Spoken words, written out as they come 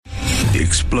The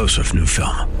explosive new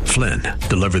film, Flynn,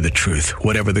 deliver the truth,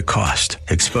 whatever the cost,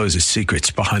 exposes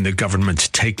secrets behind the government's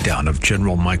takedown of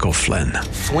General Michael Flynn.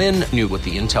 Flynn knew what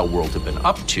the intel world had been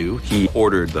up to. He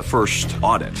ordered the first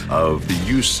audit of the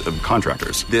use of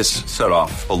contractors. This set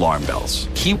off alarm bells.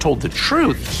 He told the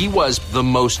truth. He was the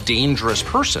most dangerous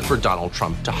person for Donald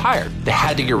Trump to hire. They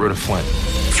had to get rid of Flynn.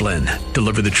 Flynn,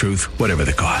 deliver the truth, whatever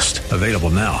the cost. Available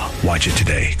now. Watch it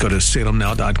today. Go to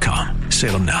salemnow.com.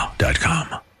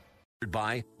 salemnow.com.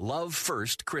 By Love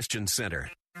First Christian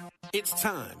Center. It's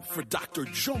time for Dr.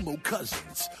 Jomo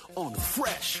Cousins on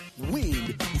Fresh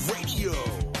Wind Radio.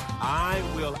 I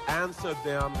will answer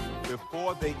them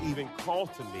before they even call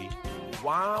to me.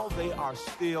 While they are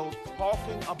still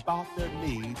talking about their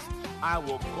needs, I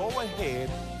will go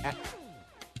ahead and...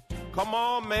 Come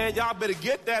on, man. Y'all better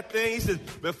get that thing. He says,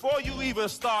 before you even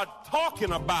start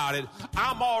talking about it,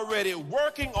 I'm already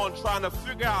working on trying to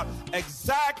figure out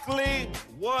exactly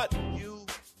what you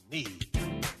need.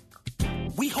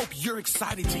 We hope you're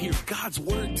excited to hear God's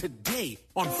word today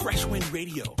on Fresh Wind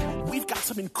Radio. We've got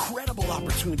some incredible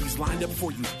opportunities lined up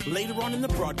for you later on in the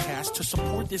broadcast to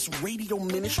support this radio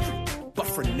ministry. But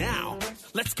for now,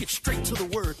 let's get straight to the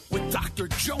word with Dr.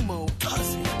 Jomo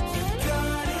Cousins.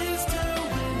 God is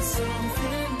doing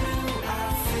something new.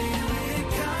 I feel it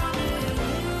coming.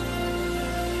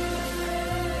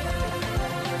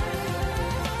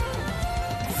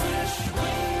 Fresh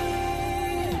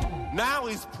Wind. Now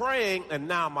he's praying, and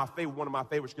now one of my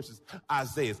favorite scriptures,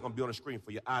 Isaiah. It's going to be on the screen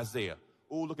for you, Isaiah.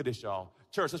 Oh, look at this, y'all.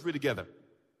 Church, let's read together.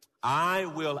 I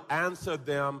will answer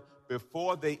them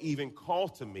before they even call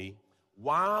to me.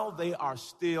 While they are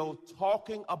still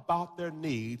talking about their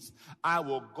needs, I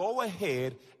will go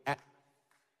ahead and...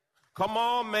 Come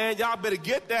on, man. Y'all better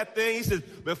get that thing. He says,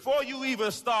 before you even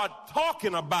start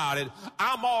talking about it,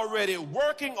 I'm already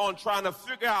working on trying to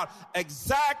figure out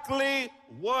exactly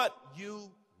what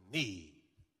you need.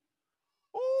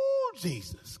 Oh,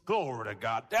 Jesus. Glory to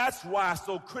God. That's why it's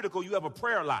so critical you have a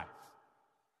prayer life.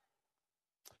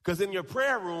 Because in your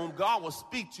prayer room, God will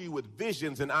speak to you with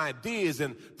visions and ideas,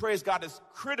 and praise God, it's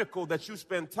critical that you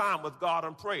spend time with God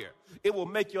in prayer. It will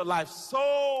make your life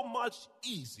so much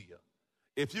easier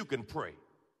if you can pray.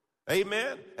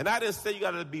 Amen? And I didn't say you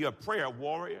got to be a prayer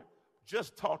warrior.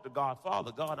 Just talk to God.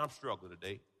 Father, God, I'm struggling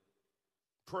today.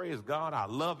 Praise God, I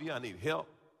love you. I need help.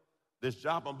 This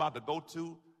job I'm about to go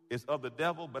to is of the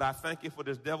devil, but I thank you for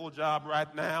this devil job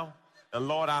right now. And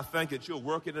Lord, I thank that you're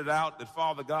working it out, that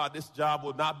Father God, this job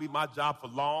will not be my job for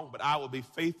long, but I will be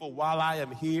faithful while I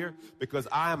am here because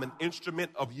I am an instrument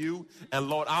of you. And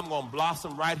Lord, I'm going to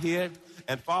blossom right here.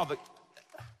 And Father,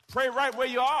 pray right where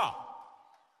you are.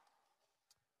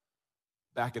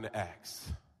 Back in the Acts.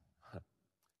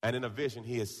 And in a vision,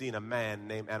 he has seen a man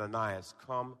named Ananias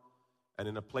come and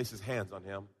in a place his hands on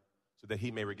him so that he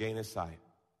may regain his sight.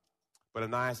 But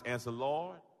Ananias answered,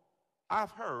 Lord,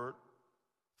 I've heard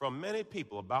from many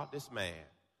people about this man.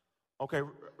 Okay,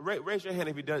 raise your hand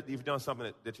if you've done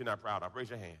something that you're not proud of. Raise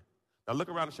your hand. Now look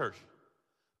around the church.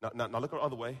 Now look the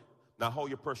other way. Now hold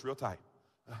your purse real tight.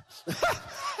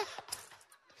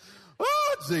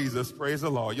 Oh, Jesus, praise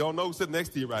the Lord. Y'all know who's sitting next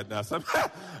to you right now.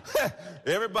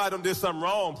 Everybody done did something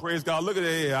wrong, praise God. Look at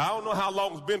that. I don't know how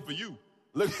long it's been for you.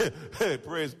 Look at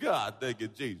praise God. Thank you,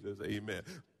 Jesus. Amen.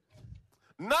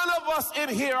 None of us in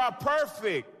here are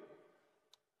perfect.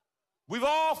 We've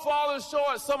all fallen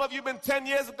short. Some of you been 10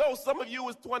 years ago. Some of you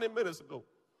was 20 minutes ago.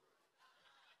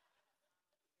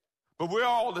 But we're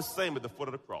all the same at the foot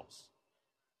of the cross.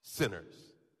 Sinners.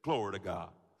 Glory to God.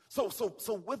 So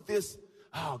with this,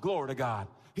 glory to God.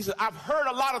 He said, I've heard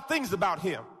a lot of things about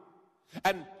him.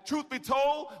 And truth be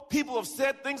told, people have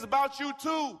said things about you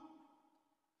too.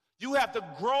 You have to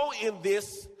grow in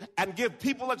this and give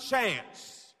people a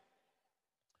chance.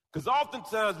 Because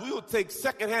oftentimes we will take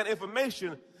secondhand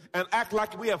information and act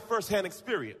like we have firsthand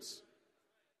experience.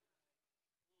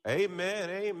 Amen,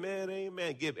 amen,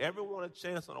 amen. Give everyone a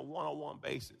chance on a one-on-one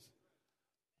basis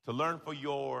to learn for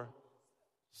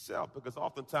yourself, because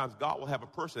oftentimes God will have a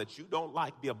person that you don't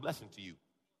like be a blessing to you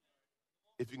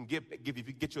if you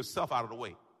can get yourself out of the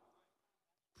way.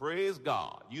 Praise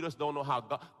God. You just don't know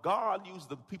how God uses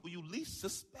the people you least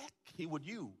suspect he would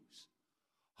use.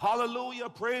 Hallelujah,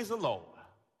 praise the Lord.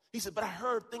 He said, but I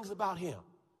heard things about him.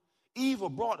 Evil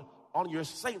brought on your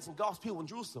saints and God's people in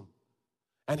Jerusalem.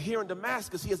 And here in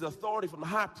Damascus, he has the authority from the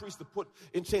high priest to put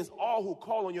in chains all who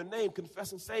call on your name,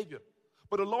 confessing Savior.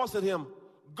 But the Lord said to him,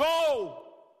 go,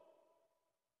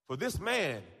 for this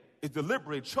man is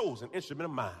deliberately chosen instrument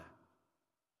of mine.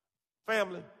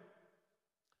 Family,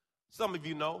 some of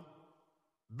you know,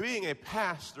 being a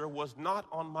pastor was not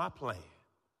on my plan.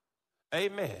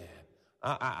 Amen.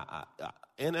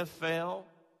 NFL,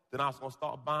 then I was going to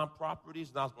start buying properties,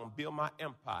 and I was going to build my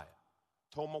empire.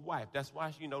 Told my wife, that's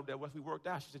why, that once we worked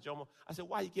out, she said, Jomo, I said,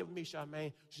 why you giving me,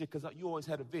 Charmaine? She said, because you always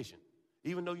had a vision.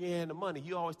 Even though you ain't had the money,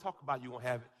 you always talk about you won't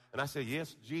have it. And I said,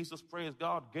 yes, Jesus, praise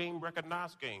God, game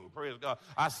recognized game, praise God.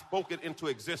 I spoke it into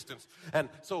existence. And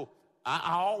so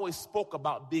I always spoke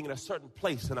about being in a certain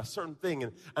place and a certain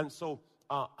thing. And so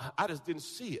I just didn't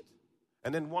see it.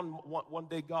 And then one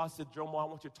day God said, Jomo, I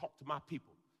want you to talk to my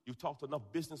people. You've talked to enough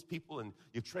business people and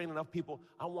you've trained enough people.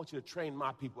 I want you to train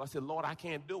my people. I said, Lord, I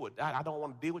can't do it. I don't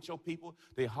want to deal with your people.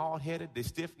 They're hard-headed. They're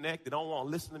stiff-necked. They don't want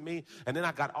to listen to me. And then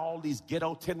I got all these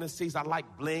ghetto tendencies. I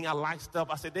like bling. I like stuff.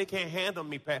 I said, they can't handle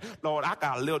me, Pat. Lord, I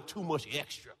got a little too much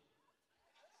extra.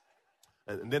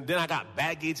 And then I got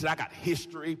baggage. I got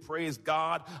history. Praise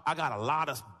God. I got a lot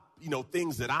of,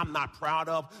 things that I'm not proud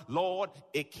of. Lord,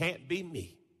 it can't be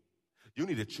me. You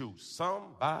need to choose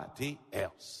somebody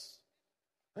else.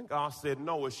 And God said,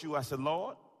 no, it's you. I said,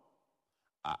 Lord,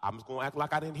 I'm just going to act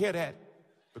like I didn't hear that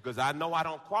because I know I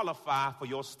don't qualify for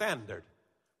your standard.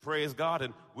 Praise God.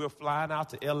 And we're flying out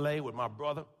to L.A. with my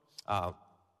brother. I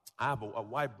have a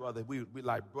white brother. We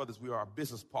like brothers. We are our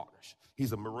business partners.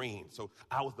 He's a Marine. So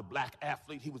I was the black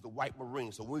athlete. He was the white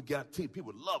Marine. So when we got to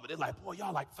people love it. They're like, boy,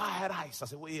 y'all like fire and ice. I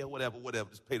said, well, yeah, whatever.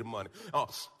 Just pay the money.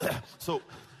 So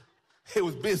it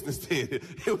was business then.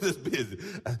 It was just business.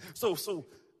 So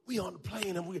we on the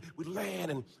plane and we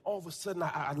land, and all of a sudden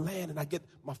I land and I get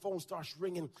my phone starts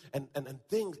ringing and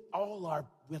things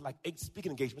we had like 8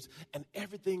 speaking engagements, and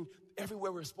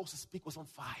everywhere we were supposed to speak was on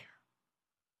fire.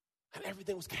 And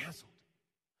everything was canceled.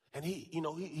 And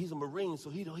he's a Marine, so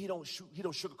he don't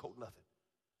sugarcoat nothing.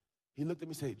 He looked at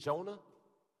me and said, Jonah,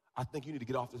 I think you need to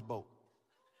get off this boat.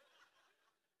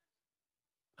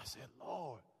 I said,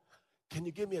 Lord, can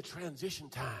you give me a transition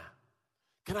time?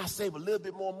 Can I save a little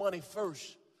bit more money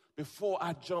first before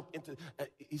I jump into?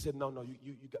 He said, no,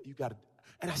 you got to.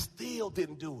 And I still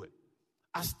didn't do it.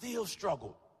 I still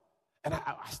struggled. And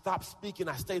I stopped speaking.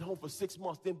 I stayed home for 6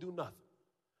 months, didn't do nothing.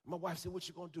 My wife said, what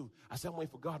you going to do? I said, I'm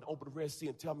waiting for God to open the Red Sea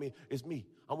and tell me it's me.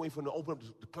 I'm waiting for him to open up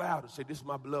the cloud and say, this is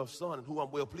my beloved son and who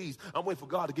I'm well pleased. I'm waiting for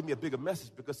God to give me a bigger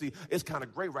message because, see, it's kind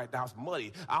of gray right now. It's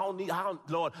muddy.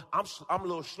 Lord, I'm a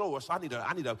little slower, so I need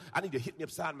to hit me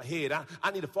upside my head. I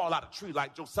need to fall out of a tree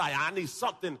like Josiah. I need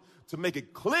something to make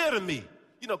it clear to me.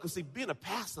 Because, see, being a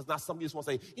pastor is not something you just want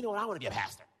to say, I want to be a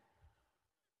pastor.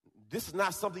 This is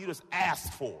not something you just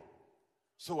ask for.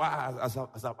 So as I'm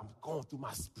going through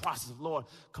my process of, Lord,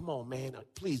 come on, man,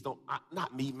 please don't,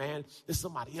 not me, man. There's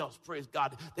somebody else, praise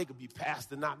God. They could be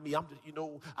pastor, not me. I'm just,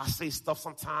 I say stuff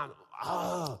sometimes.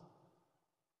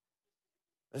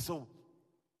 And so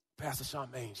Pastor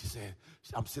Charmaine, she said,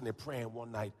 I'm sitting there praying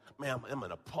one night. Man, I'm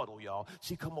in a puddle, y'all.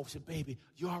 She come over and said, baby,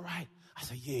 you all right? I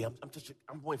said, yeah,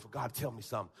 I'm waiting for God to tell me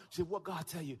something. She said, what God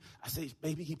tell you? I said,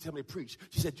 baby, he tell me to preach.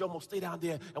 She said, Jomo, stay down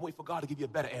there and wait for God to give you a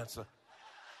better answer.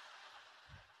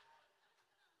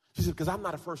 She said, because I'm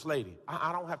not a first lady.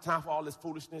 I don't have time for all this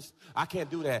foolishness. I can't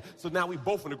do that. So now we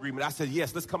both in agreement. I said,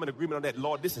 yes, let's come in agreement on that.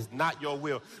 Lord, this is not your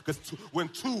will. Because when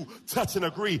two touch and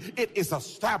agree, it is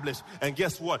established. And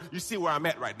guess what? You see where I'm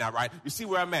at right now, right? You see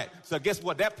where I'm at. So guess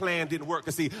what? That plan didn't work.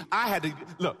 Because, see, I had to,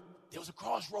 look, there was a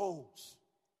crossroads.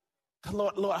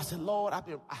 Lord, I said, Lord, I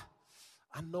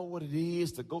know what it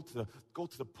is to go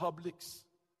to the Publix.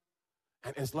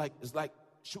 And it's like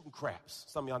shooting craps.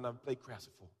 Some of y'all never played craps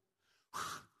before.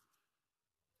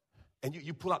 And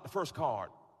you pull out the first card.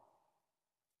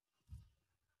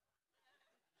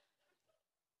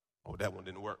 Oh, that one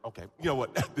didn't work. Okay, you know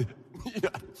what?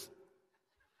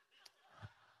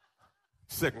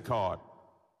 Second card.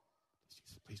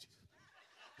 Please,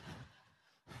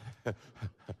 Jesus.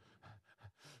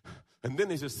 And then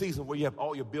there's a season where you have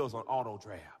all your bills on auto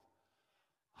draft.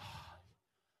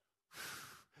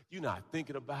 You're not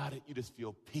thinking about it. You just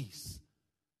feel peace.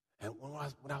 And when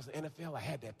I was in the NFL, I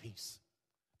had that peace.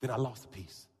 Then I lost the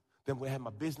peace. Then when I had my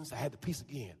business, I had the peace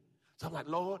again. So I'm like,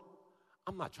 Lord,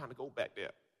 I'm not trying to go back there.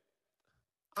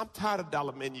 I'm tired of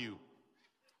dollar menu.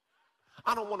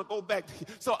 I don't want to go back.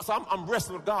 So I'm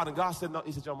wrestling with God, and God said, no.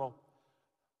 He said, Jomo,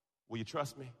 will you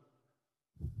trust me?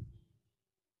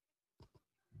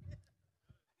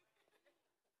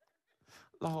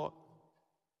 Lord,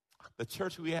 the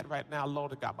church we at right now,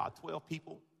 Lord, it got about 12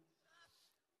 people.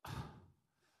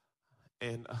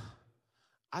 And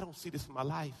I don't see this in my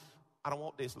life. I don't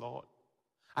want this, Lord.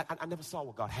 I never saw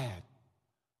what God had.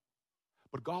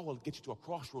 But God will get you to a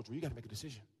crossroads where you got to make a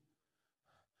decision.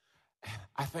 And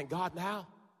I thank God now.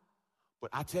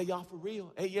 But I tell y'all for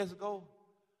real, 8 years ago,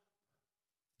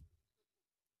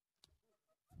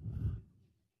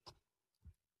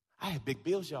 I had big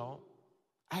bills, y'all.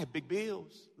 I had big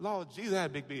bills. Lord Jesus, I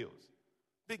had big bills.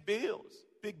 Big bills.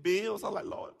 Big bills. I'm like,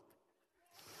 Lord.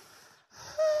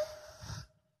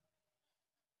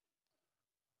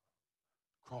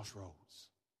 Crossroads.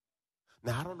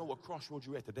 Now, I don't know what crossroads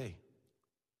you're at today.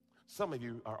 Some of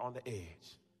you are on the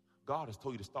edge. God has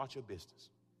told you to start your business.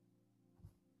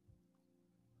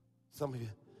 Some of you,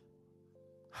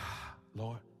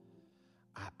 Lord,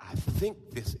 I think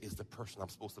this is the person I'm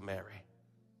supposed to marry.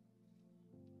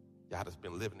 Y'all just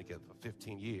been living together for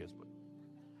 15 years, but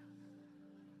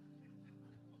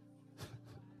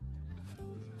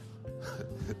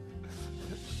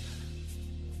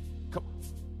come on,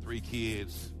 3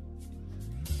 kids.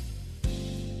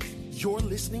 You're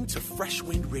listening to Fresh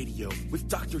Wind Radio with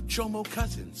Dr. Jomo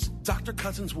Cousins. Dr.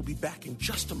 Cousins will be back in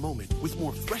just a moment with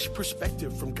more fresh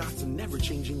perspective from God's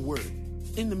never-changing word.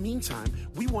 In the meantime,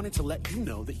 we wanted to let you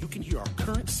know that you can hear our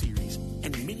current series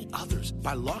and many others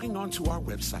by logging on to our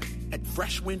website at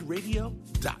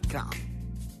freshwindradio.com.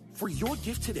 For your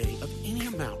gift today of any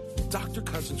amount, Dr.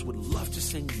 Cousins would love to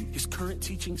send you his current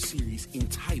teaching series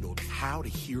entitled How to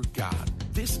Hear God.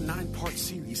 This 9-part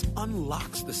series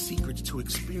unlocks the secrets to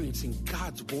experiencing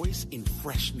God's voice in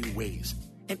fresh new ways,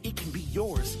 and it can be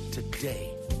yours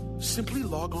today. Simply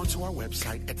log on to our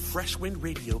website at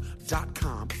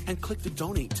freshwindradio.com and click the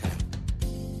Donate tab.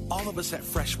 All of us at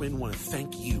Fresh Wind want to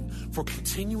thank you for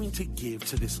continuing to give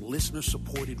to this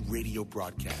listener-supported radio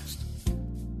broadcast.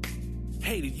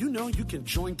 Hey, did you know you can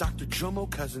join Dr. Jomo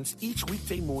Cousins each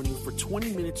weekday morning for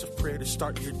 20 minutes of prayer to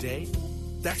start your day?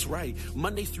 That's right.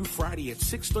 Monday through Friday at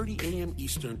 6:30 a.m.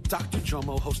 Eastern, Dr.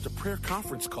 Jomo hosts a prayer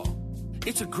conference call.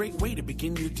 It's a great way to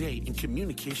begin your day in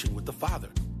communication with the Father.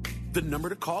 The number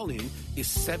to call in is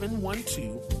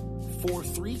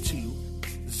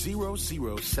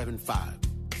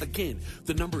 712-432-0075. Again,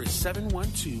 the number is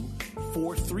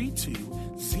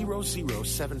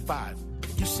 712-432-0075.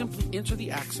 You simply enter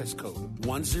the access code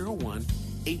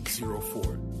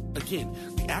 101804. Again,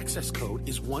 the access code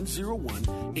is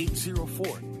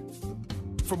 101804.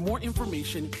 For more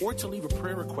information or to leave a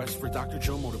prayer request for Dr.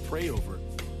 Jomo to pray over,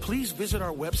 please visit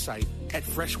our website at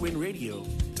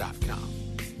freshwindradio.com.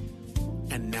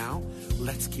 And now,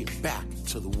 let's get back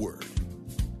to the Word.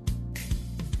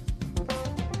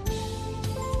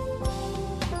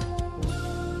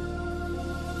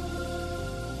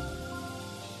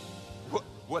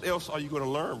 What else are you going to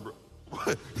learn, bro?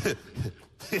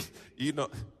 You know,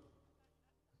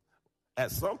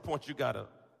 at some point you gotta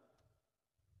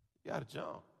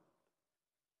jump.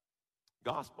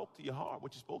 God spoke to your heart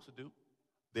what you're supposed to do.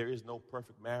 There is no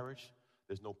perfect marriage.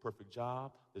 There's no perfect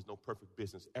job. There's no perfect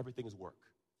business. Everything is work.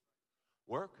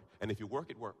 Work, and if you work,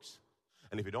 it works.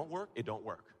 And if you don't work, it don't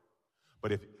work.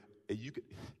 But if you could,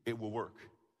 it will work.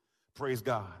 Praise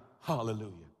God.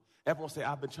 Hallelujah. Everyone say,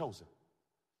 I've been chosen.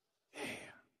 Yeah.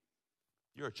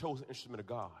 You're a chosen instrument of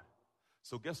God.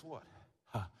 So guess what?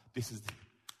 It's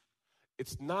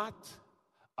not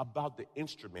about the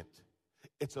instrument.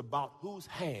 It's about whose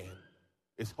hand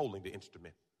is holding the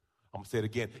instrument. I'm going to say it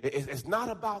again. It's not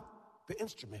about the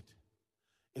instrument.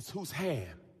 It's whose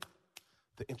hand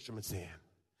the instrument's in.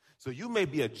 So you may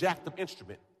be a jacked up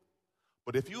instrument,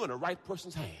 but if you're in the right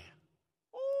person's hand,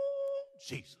 oh,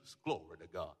 Jesus, glory to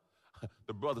God.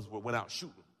 The brothers went out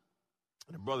shooting.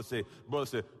 And the brother said,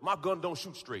 my gun don't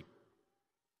shoot straight.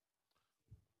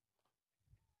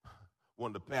 One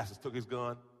of the pastors took his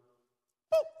gun,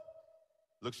 boop,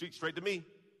 looked straight to me.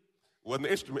 Wasn't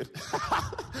the instrument.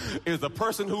 It was the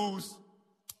person who's.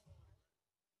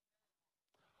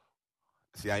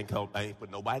 See, I ain't put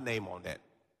nobody's name on that.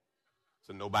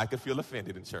 So nobody can feel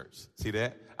offended in church. See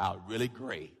that? Out really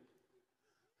gray.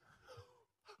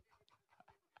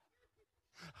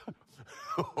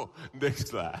 Next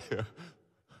slide.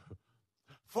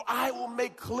 For I will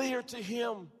make clear to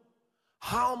him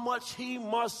how much he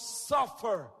must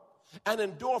suffer and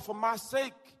endure for my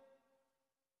sake.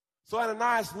 So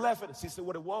Ananias left it. See, so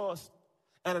what it was,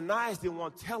 Ananias didn't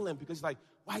want to tell him because he's like,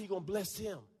 why are you going to bless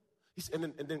him?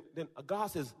 And then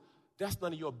God says, that's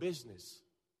none of your business.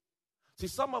 See,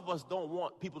 some of us don't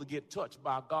want people to get touched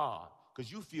by God because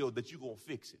you feel that you're going to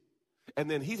fix it. And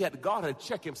then God had to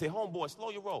check him, say, homeboy, slow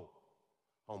your roll.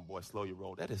 Homeboy, slow your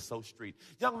roll. That is so street.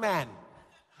 Young man,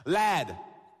 lad,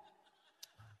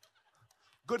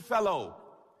 good fellow.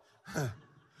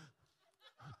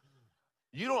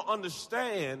 You don't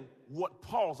understand what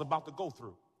Paul's about to go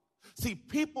through. See,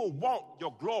 people want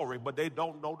your glory, but they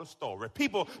don't know the story.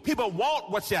 People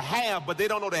want what you have, but they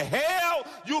don't know the hell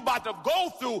you're about to go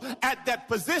through at that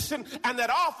position and that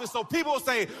office. So people will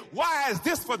say, why is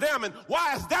this for them and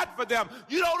why is that for them?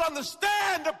 You don't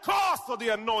understand the cost of the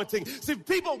anointing. See,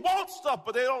 people want stuff,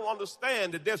 but they don't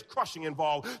understand that there's crushing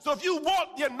involved. So if you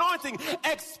want the anointing,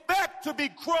 expect to be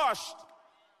crushed.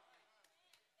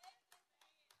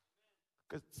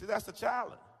 Because, see, that's the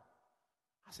challenge.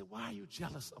 I said, why are you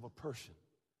jealous of a person?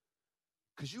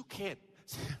 Because you can't,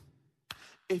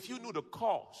 if you knew the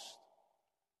cost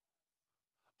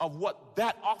of what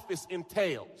that office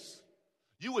entails,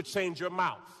 you would change your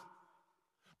mouth.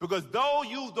 Because though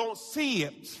you don't see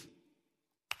it,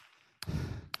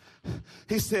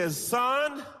 he says,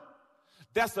 son,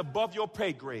 that's above your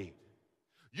pay grade.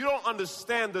 You don't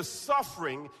understand the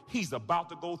suffering he's about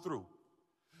to go through.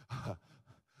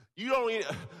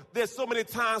 There's so many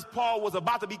times Paul was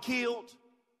about to be killed,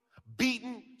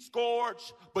 beaten,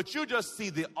 scourged, but you just see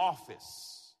the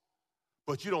office,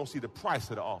 but you don't see the price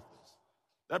of the office.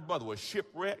 That brother was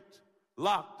shipwrecked,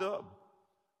 locked up.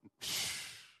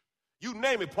 You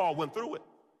name it, Paul went through it.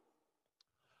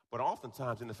 But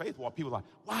oftentimes in the faith walk, people are like,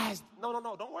 why is, no,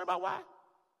 don't worry about why.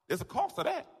 There's a cost to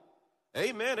that.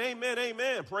 Amen, amen,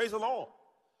 amen. Praise the Lord.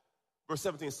 Verse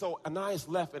 17, so Ananias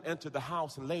left and entered the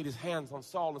house and laid his hands on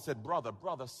Saul and said, brother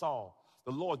Saul,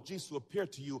 the Lord Jesus who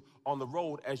appeared to you on the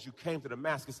road as you came to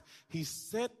Damascus, he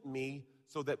sent me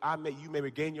so that you may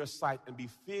regain your sight and be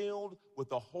filled with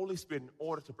the Holy Spirit in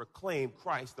order to proclaim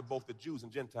Christ to both the Jews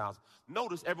and Gentiles.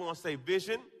 Notice everyone say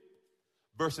vision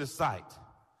versus sight.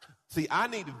 See, I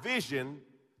need vision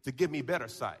to give me better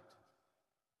sight.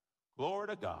 Glory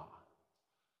to God.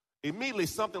 Immediately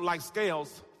something like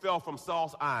scales fell from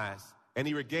Saul's eyes, and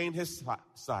he regained his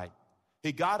sight.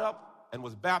 He got up and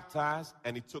was baptized,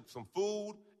 and he took some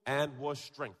food and was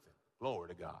strengthened. Glory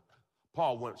to God.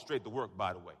 Paul went straight to work,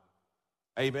 by the way.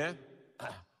 Amen.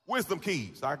 Wisdom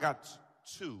keys. I got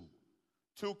two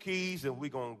keys, and we're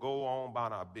going to go on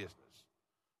about our business.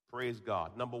 Praise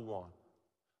God. Number one,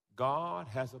 God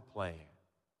has a plan.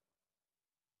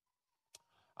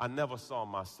 I never saw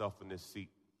myself in this seat,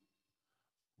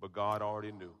 but God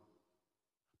already knew.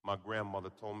 My grandmother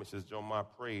told me, she says, Joe, I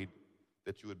prayed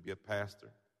that you would be a pastor.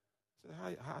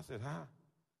 I said, how?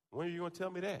 When are you going to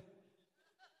tell me that?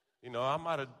 You know, I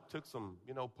might have took some,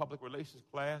 public relations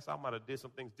class. I might have did some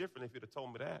things different if you'd have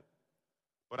told me that.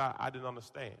 But I didn't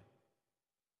understand.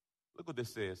 Look what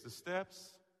this says. The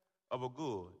steps of a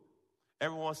good.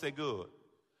 Everyone say good.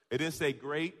 It didn't say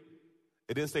great.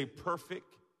 It didn't say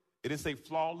perfect. It didn't say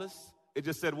flawless. It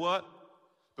just said what?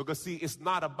 Because, see, it's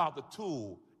not about the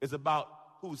tool. It's about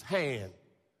whose hand?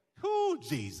 Who?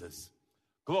 Jesus.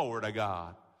 Glory to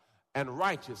God. And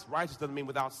righteous. Righteous doesn't mean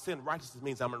without sin. Righteousness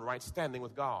means I'm in right standing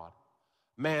with God.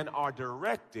 Men are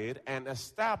directed and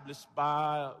established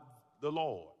by the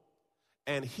Lord.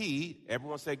 And he,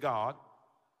 everyone say God,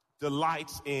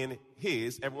 delights in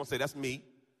his, everyone say that's me,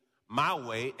 my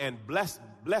way, and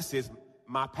blesses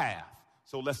my path.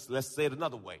 So let's say it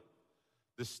another way.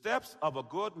 The steps of a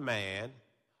good man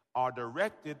are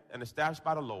directed and established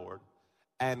by the Lord,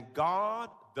 and God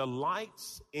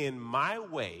delights in my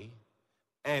way,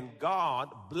 and God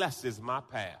blesses my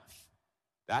path.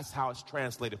 That's how it's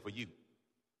translated for you.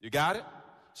 You got it?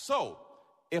 So,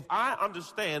 if I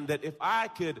understand that if I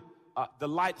could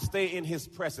stay in his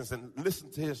presence and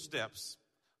listen to his steps,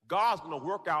 God's going to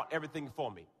work out everything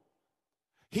for me.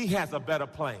 He has a better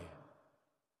plan.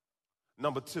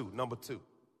 Number two,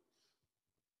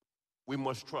 we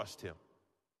must trust him.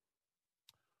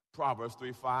 Proverbs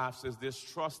 3:5 says this,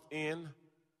 trust in,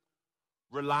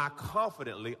 rely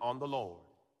confidently on the Lord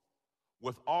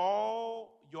with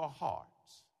all your heart.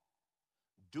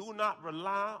 Do not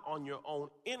rely on your own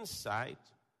insight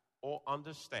or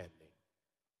understanding.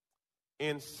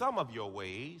 In some of your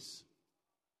ways,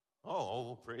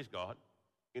 praise God,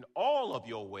 in all of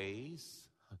your ways,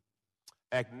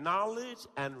 acknowledge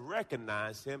and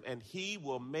recognize him, and he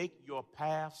will make your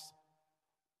paths.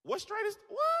 What straight is,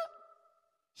 what?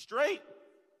 Straight?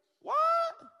 What?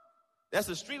 That's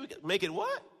the street. We can make it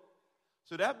what?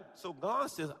 So God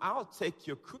says, I'll take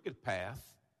your crooked path.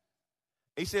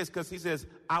 He says,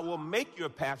 I will make your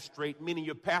path straight, meaning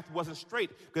your path wasn't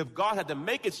straight. Because if God had to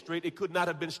make it straight, it could not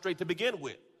have been straight to begin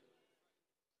with.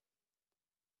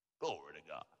 Glory to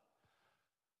God.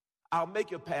 I'll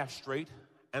make your path straight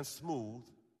and smooth.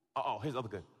 Here's the other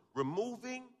good.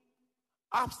 Removing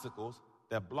obstacles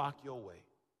that block your way.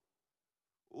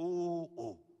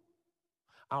 Ooh.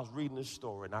 I was reading this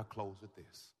story, and I'll close with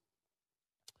this.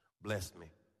 Blessed me.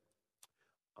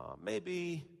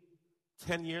 Maybe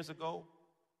 10 years ago,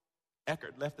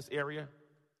 Eckert left this area.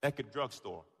 Eckerd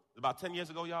drugstore. About 10 years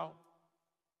ago, y'all,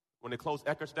 when they closed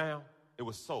Eckerd's down, it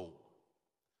was sold.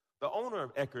 The owner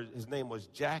of Eckerd, his name was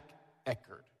Jack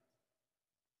Eckerd.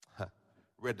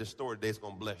 Read this story today, it's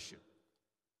going to bless you.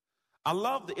 I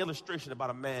love the illustration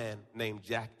about a man named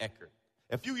Jack Eckerd.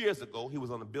 A few years ago, he was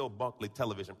on the Bill Bunkley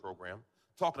television program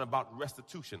talking about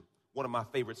restitution, one of my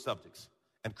favorite subjects,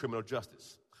 and criminal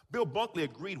justice. Bill Bunkley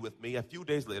agreed with me. A few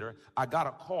days later, I got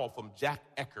a call from Jack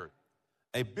Eckerd,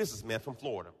 a businessman from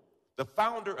Florida, the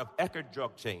founder of Eckerd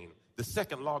Drug Chain, the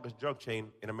second largest drug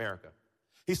chain in America.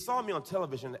 He saw me on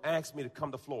television and asked me to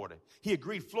come to Florida. He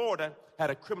agreed Florida had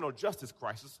a criminal justice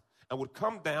crisis and would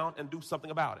come down and do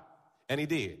something about it. And he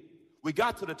did. We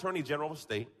got to the Attorney General of the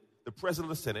state, the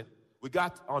President of the Senate. We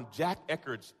got on Jack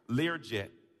Eckerd's Learjet.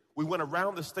 We went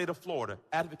around the state of Florida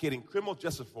advocating criminal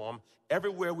justice reform.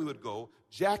 Everywhere we would go,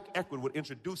 Jack Eckerd would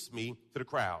introduce me to the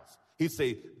crowds. He'd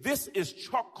say, "This is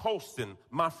Chuck Colson,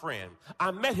 my friend.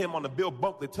 I met him on the Bill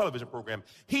Bunkley television program.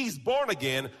 He's born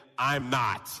again. I'm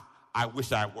not. I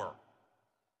wish I were."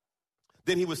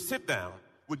 Then he would sit down,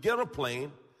 we'd get on a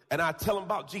plane, and I'd tell him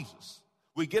about Jesus.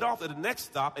 We'd get off at the next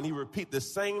stop, and he'd repeat the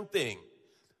same thing.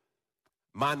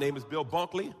 "My name is Bill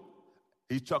Bunkley.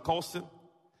 He's Chuck Colson.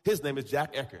 His name is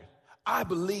Jack Eckerd. I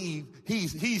believe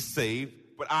he's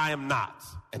saved, but I am not."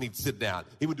 And he'd sit down.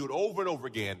 He would do it over and over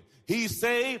again. "He's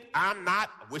saved. I'm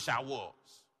not. I wish I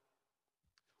was."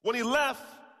 When he left,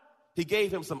 he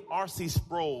gave him some R.C.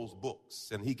 Sproul's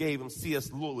books, and he gave him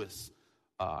C.S. Lewis,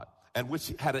 and which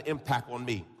had an impact on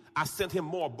me. I sent him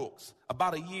more books.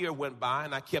 About a year went by,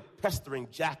 and I kept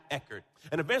pestering Jack Eckerd.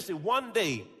 And eventually, one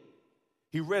day,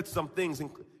 he read some things,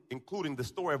 including the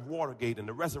story of Watergate and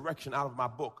the resurrection out of my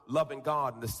book, Loving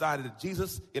God, and decided that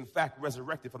Jesus, in fact,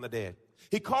 resurrected from the dead.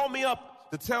 He called me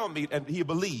up to tell me, and he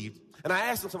believed, and I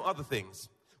asked him some other things.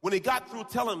 When he got through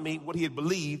telling me what he had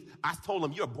believed, I told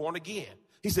him, "You're born again."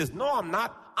 He says, "No, I'm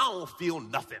not. I don't feel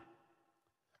nothing."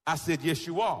 I said, "Yes,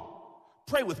 you are.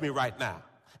 Pray with me right now."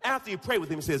 After he prayed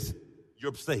with him, he says,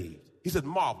 "You're saved." He said,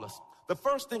 "Marvelous." The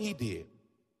first thing he did,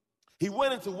 he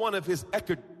went into one of his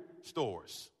Eckerd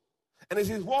stores. And as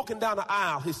he was walking down the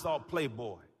aisle, he saw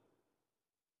Playboy,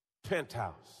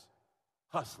 Penthouse,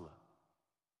 Hustler.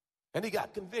 And he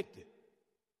got convicted.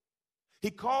 He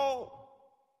called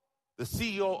the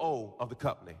COO of the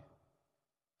company.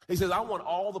 He says, "I want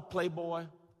all the Playboy,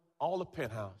 all the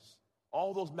Penthouse,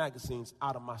 all those magazines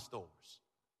out of my stores."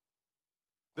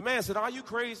 The man said, "Are you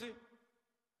crazy?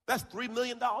 That's $3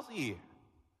 million a year.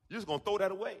 You're just going to throw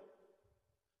that away?"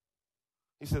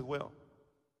 He said, "Well,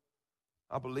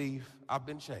 I believe I've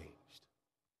been changed."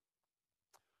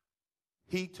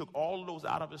 He took all of those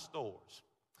out of his stores.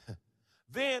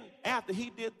 Then, after he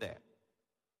did that,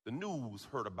 the news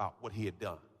heard about what he had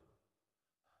done.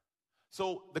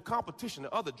 So the competition,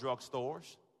 the other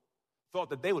drugstores, thought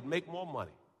that they would make more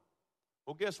money.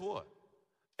 Well, guess what?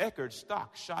 Eckerd's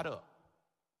stock shot up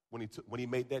when he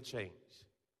made that change.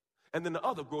 And then the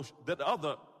other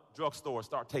drugstores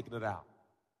start taking it out.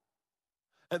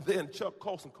 And then Chuck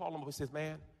Colson called him up and says,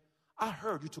 "Man, I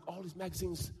heard you took all these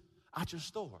magazines out your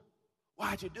store.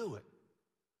 Why'd you do it?"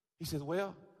 He says,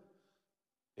 "Well,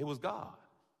 it was God."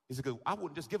 He said, "Because I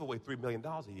wouldn't just give away $3 million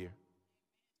a year."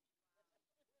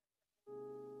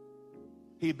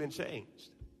 He had been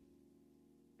changed.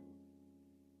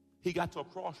 He got to a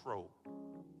crossroad,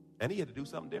 and he had to do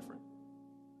something different.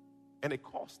 And it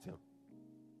cost him.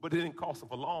 But it didn't cost him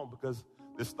for long, because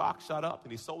the stock shot up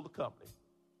and he sold the company.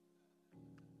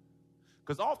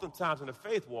 Because oftentimes in the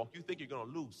faith walk, you think you're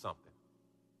going to lose something.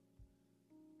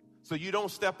 So you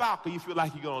don't step out because you feel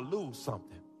like you're going to lose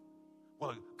something.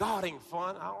 Well, God ain't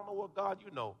fun. I don't know what God you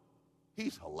know.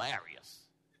 He's hilarious.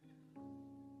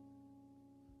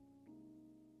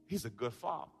 He's a good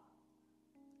father.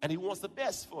 And he wants the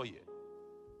best for you.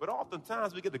 But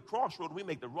oftentimes we get to the crossroad and we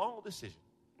make the wrong decision,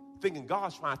 thinking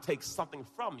God's trying to take something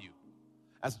from you.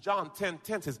 As John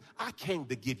 10:10 says, "I came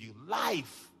to give you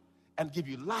life and give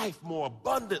you life more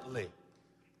abundantly."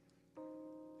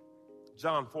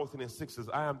 John 14:6 says,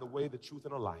 "I am the way, the truth,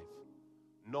 and the life.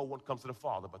 No one comes to the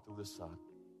Father but through the Son."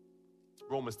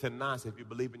 Romans 10:9 says, "If you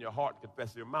believe in your heart and confess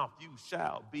with your mouth, you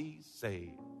shall be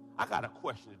saved." I got a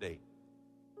question today.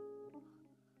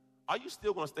 Are you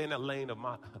still going to stay in that lane of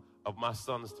my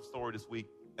son's story this week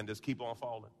and just keep on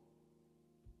falling?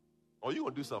 Or are you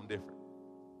going to do something different?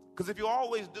 Because if you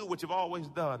always do what you've always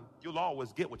done, you'll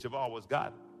always get what you've always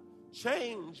gotten.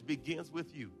 Change begins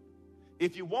with you.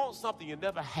 If you want something you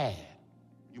never had,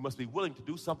 you must be willing to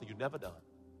do something you've never done.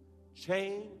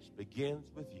 Change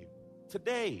begins with you.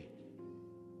 Today,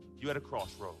 you're at a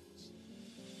crossroads.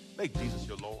 Make Jesus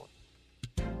your Lord.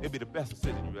 It'll be the best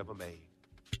decision you ever made.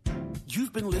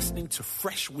 You've been listening to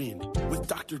Fresh Wind with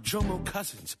Dr. Jomo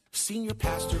Cousins, Senior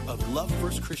Pastor of Love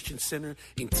First Christian Center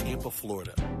in Tampa,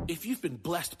 Florida. If you've been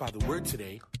blessed by the word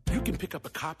today, you can pick up a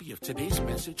copy of today's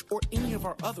message or any of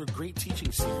our other great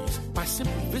teaching series by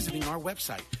simply visiting our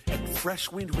website at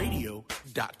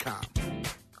freshwindradio.com.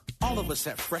 All of us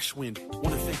at Fresh Wind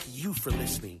want to thank you for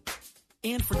listening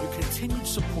and for your continued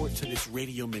support to this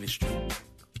radio ministry.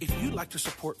 If you'd like to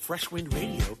support Fresh Wind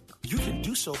Radio, you can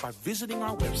do so by visiting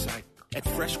our website at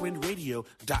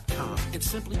freshwindradio.com and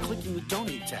simply clicking the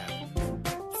Donate tab.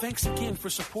 Thanks again for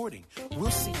supporting.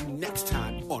 We'll see you next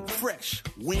time on Fresh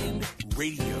Wind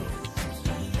Radio.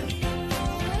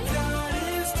 God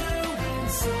is doing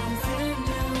something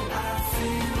new. I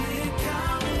feel it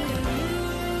coming.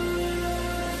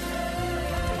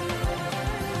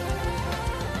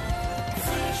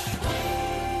 Fresh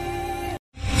Wind.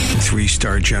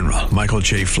 3-star General Michael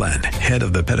J. Flynn, head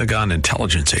of the Pentagon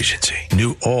Intelligence Agency,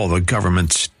 knew all the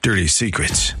government's dirty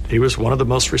secrets. He was one of the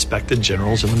most respected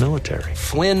generals in the military.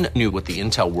 Flynn knew what the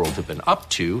intel world had been up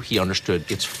to. He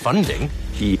understood its funding.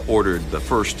 He ordered the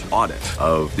first audit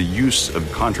of the use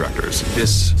of contractors.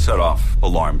 This set off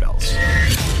alarm bells.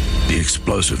 The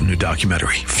explosive new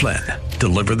documentary, Flynn,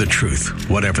 Deliver the Truth,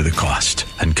 Whatever the Cost,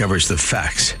 uncovers the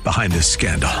facts behind this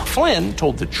scandal. Flynn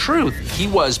told the truth. He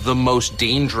was the most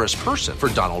dangerous person for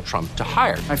Donald Trump to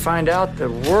hire. I find out the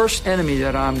worst enemy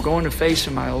that I'm going to face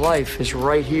in my life is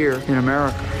right here in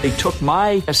America. They took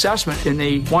my assessment and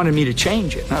they wanted me to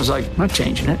change it. And I was like, I'm not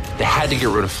changing it. They had to get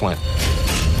rid of Flynn.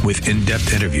 With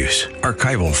in-depth interviews,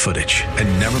 archival footage,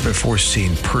 and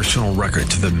never-before-seen personal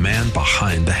records of the man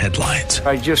behind the headlines.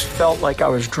 I just felt like I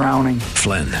was drowning.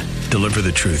 Flynn, Deliver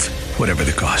the Truth, Whatever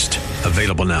the Cost.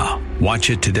 Available now.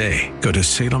 Watch it today. Go to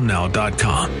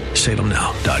salemnow.com.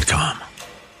 salemnow.com.